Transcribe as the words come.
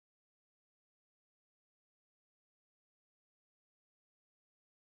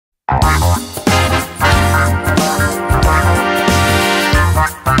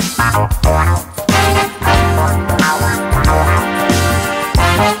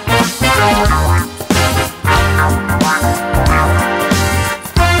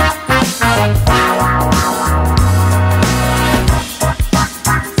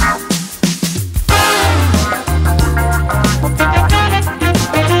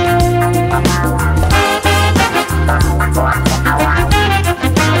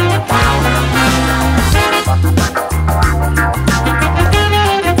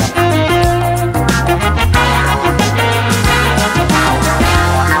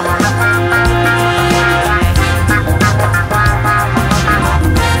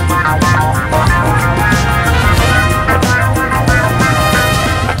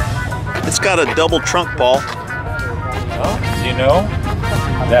Got a double trunk, Paul. Well, you know,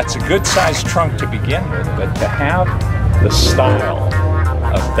 that's a good sized trunk to begin with, but to have the style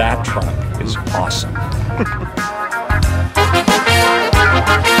of that trunk is awesome.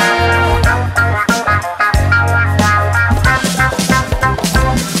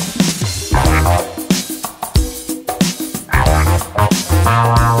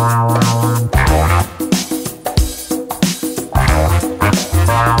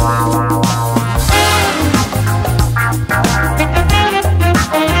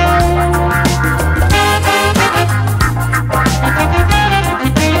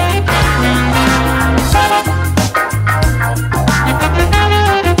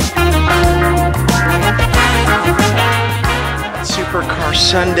 Supercar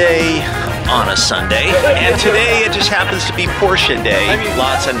Sunday on a Sunday, and today it just happens to be Porsche day.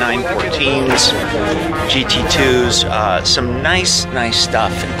 Lots of 914s, GT2s, some nice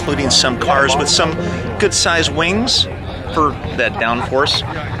stuff, including some cars with some good sized wings for that downforce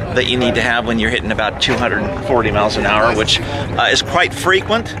that you need to have when you're hitting about 240 miles an hour, which is quite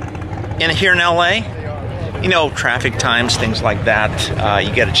frequent here in LA. You know, traffic times, things like that,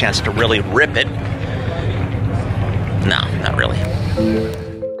 you get a chance to really rip it. No, not really.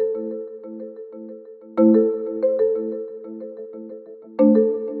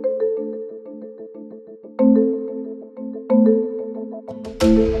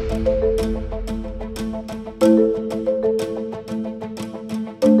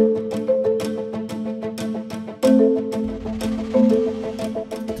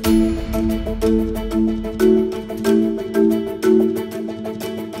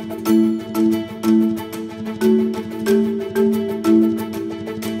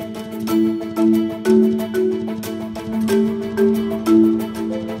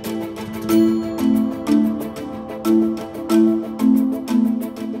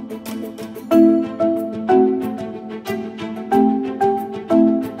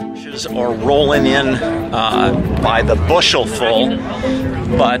 Or rolling in by the bushel full,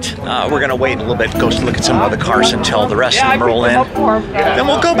 but we're gonna wait a little bit, go look at some other cars until the rest of them roll in. Then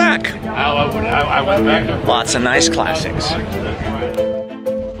we'll go back. Lots of nice classics.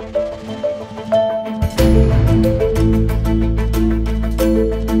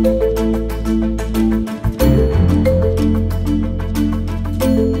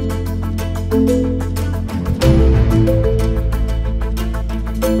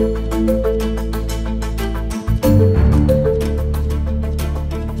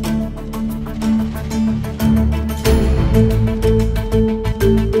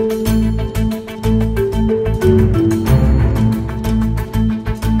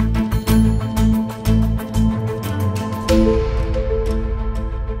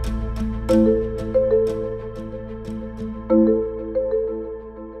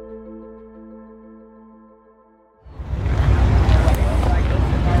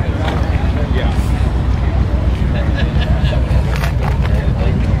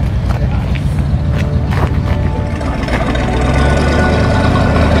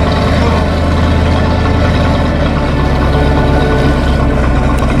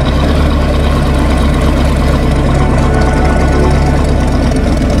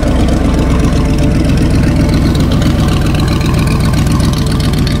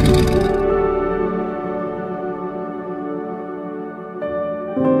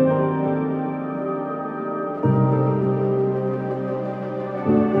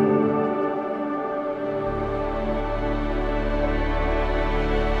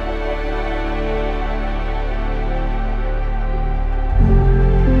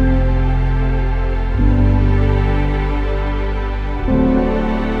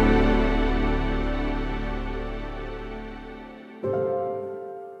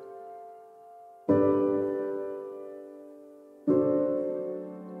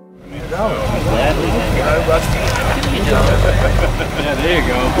 Yeah, there you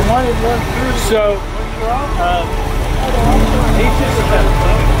go. So,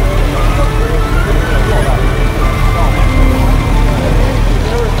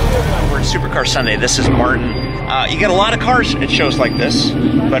 we're at Supercar Sunday. This is Martin. You get a lot of cars at shows like this,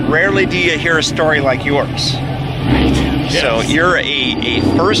 but rarely do you hear a story like yours. Yes. So you're a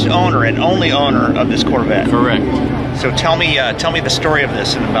first owner and only owner of this Corvette. correct. So tell me the story of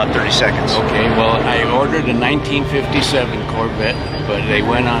this in about 30 seconds. Okay, well, I ordered a 1957 Corvette, but they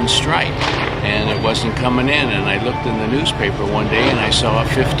went on strike, and it wasn't coming in. And I looked in the newspaper one day, and I saw a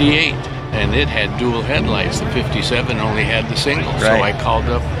 58, and it had dual headlights. The 57 only had the single. Right. So I called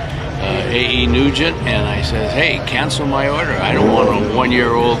up A.E. Nugent, and I said, hey, cancel my order. I don't want a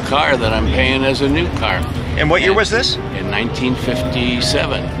one-year-old car that I'm paying as a new car. And what year was this? In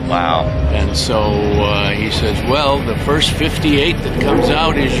 1957. Wow. And so he says, well, the first 58 that comes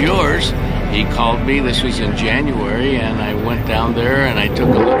out is yours. He called me, this was in January, and I went down there and I took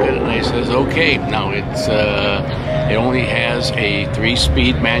a look at it, and I says, okay, now it only has a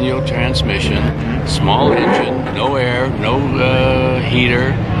 3-speed manual transmission, small engine, no air, no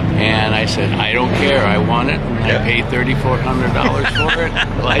heater. And I said, I don't care, I want it. And I paid $3,400 for it,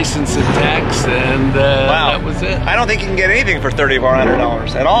 license and tax, and wow. That was it. I don't think you can get anything for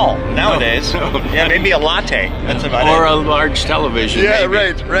 $3,400 at all nowadays. No. Yeah, maybe a latte. That's about or it. a large television. Yeah,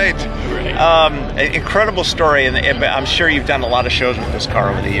 maybe. right. Incredible story, and I'm sure you've done a lot of shows with this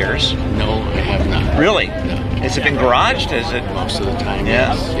car over the years. No, I have not. Really? No. Has it been garaged? Is it? Most of the time,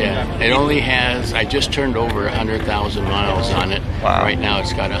 Yeah. yes. Yeah. It only has, I just turned over 100,000 miles on it. Wow. Right now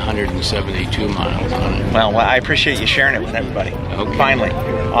it's got 172 miles on it. Well, I appreciate you sharing it with everybody. Okay. Finally.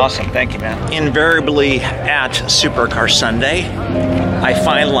 Awesome. Thank you, man. Invariably at Supercar Sunday, I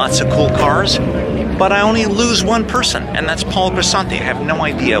find lots of cool cars, but I only lose one person, and that's Paul Grisanti. I have no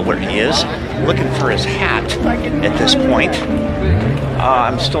idea where he is. Looking for his hat at this point.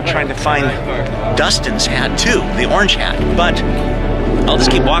 I'm still trying to find Dustin's hat too, the orange hat, but I'll just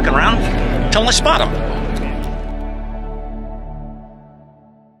keep walking around until I spot him.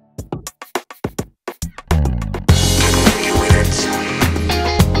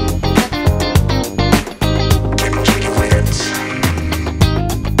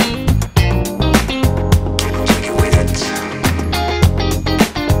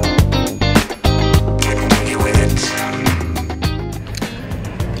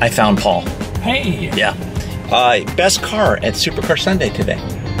 I found Paul. Hey. Yeah. Best car at Supercar Sunday today.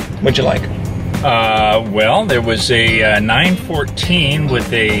 What'd you like? Well, there was a 914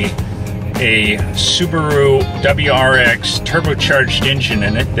 with a Subaru WRX turbocharged engine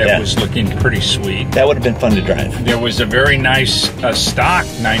in it that was looking pretty sweet. That would have been fun to drive. There was a very nice stock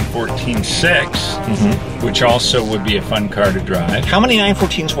 914-6, which also would be a fun car to drive. How many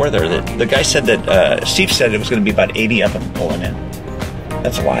 914s were there? The guy said that, Steve said it was going to be about 80 of them pulling in.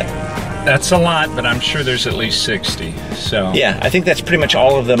 That's a lot. That's a lot, but I'm sure there's at least 60. So yeah, I think that's pretty much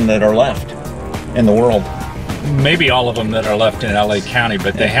all of them that are left in the world. Maybe all of them that are left in LA County,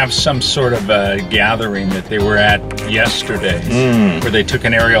 but they have some sort of a gathering that they were at yesterday where they took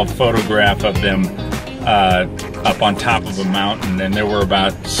an aerial photograph of them up on top of a mountain, and there were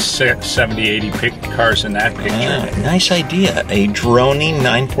about 70, 80 cars in that picture. Nice idea. A droning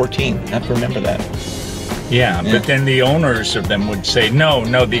 914. I have to remember that. Yeah, but then the owners of them would say, no,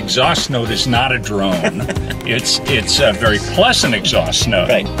 the exhaust note is not a drone. It's a very pleasant exhaust note.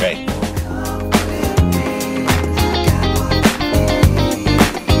 Right.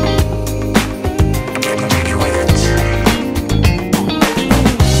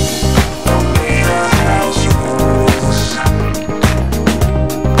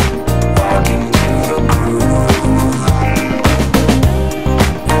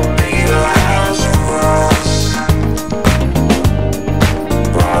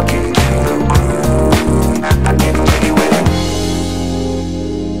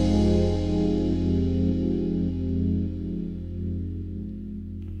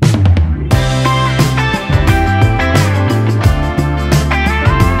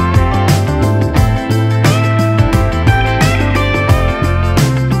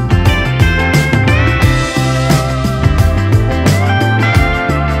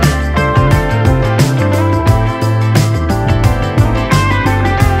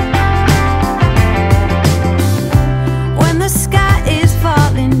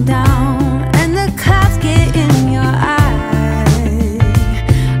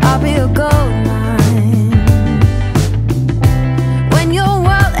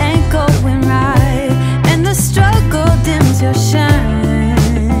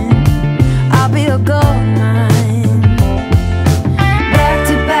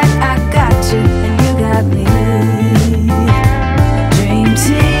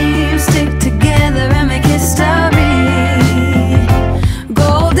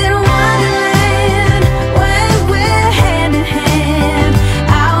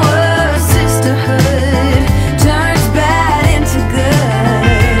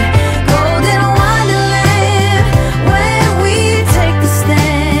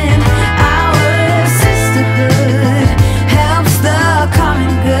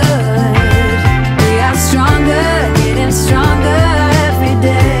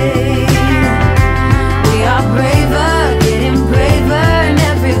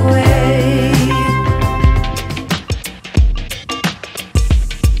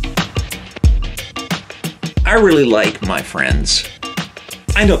 I really like my friends.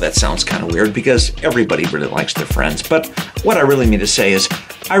 I know that sounds kind of weird because everybody really likes their friends, but what I really mean to say is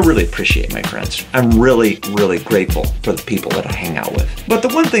I really appreciate my friends. I'm really, really grateful for the people that I hang out with. But the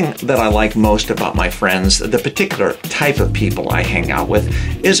one thing that I like most about my friends, the particular type of people I hang out with,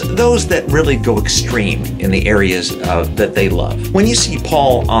 is those that really go extreme in the areas that they love. When you see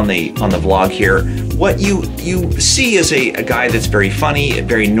Paul on the vlog here, what you see is a guy that's very funny,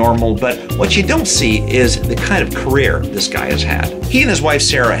 very normal, but what you don't see is the kind of career this guy has had. He and his wife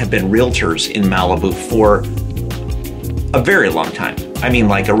Sarah have been realtors in Malibu for a very long time. I mean,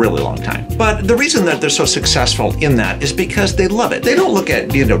 like a really long time. But the reason that they're so successful in that is because they love it. They don't look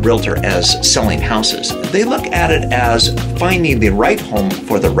at being a realtor as selling houses. They look at it as finding the right home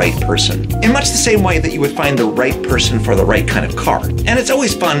for the right person. In much the same way that you would find the right person for the right kind of car. And it's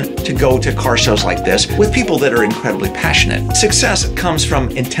always fun to go to car shows like this with people that are incredibly passionate. Success comes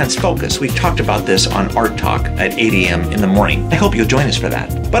from intense focus. We've talked about this on Art Talk at 8 a.m. in the morning. I hope you'll join us for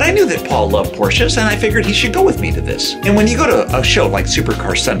that. But I knew that Paul loved Porsches, and I figured he should go with me to this. And when you go to a show like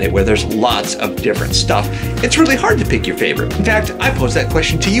Supercar Sunday, where there's lots of different stuff, it's really hard to pick your favorite. In fact, I posed that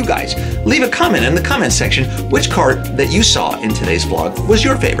question to you guys. Leave a comment in the comment section which car that you saw in today's vlog was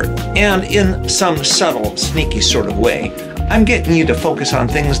your favorite. And in some subtle, sneaky sort of way, I'm getting you to focus on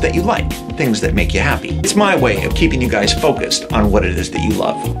things that you like, things that make you happy. It's my way of keeping you guys focused on what it is that you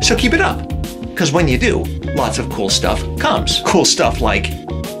love. So keep it up, because when you do, lots of cool stuff comes. Cool stuff like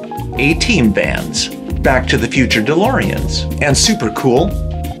A-Team bands, Back to the Future DeLoreans, and super cool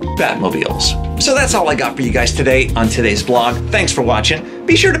Batmobiles. So that's all I got for you guys today on today's vlog. Thanks for watching.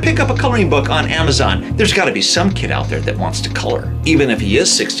 Be sure to pick up a coloring book on Amazon. There's got to be some kid out there that wants to color, even if he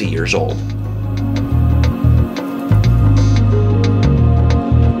is 60 years old.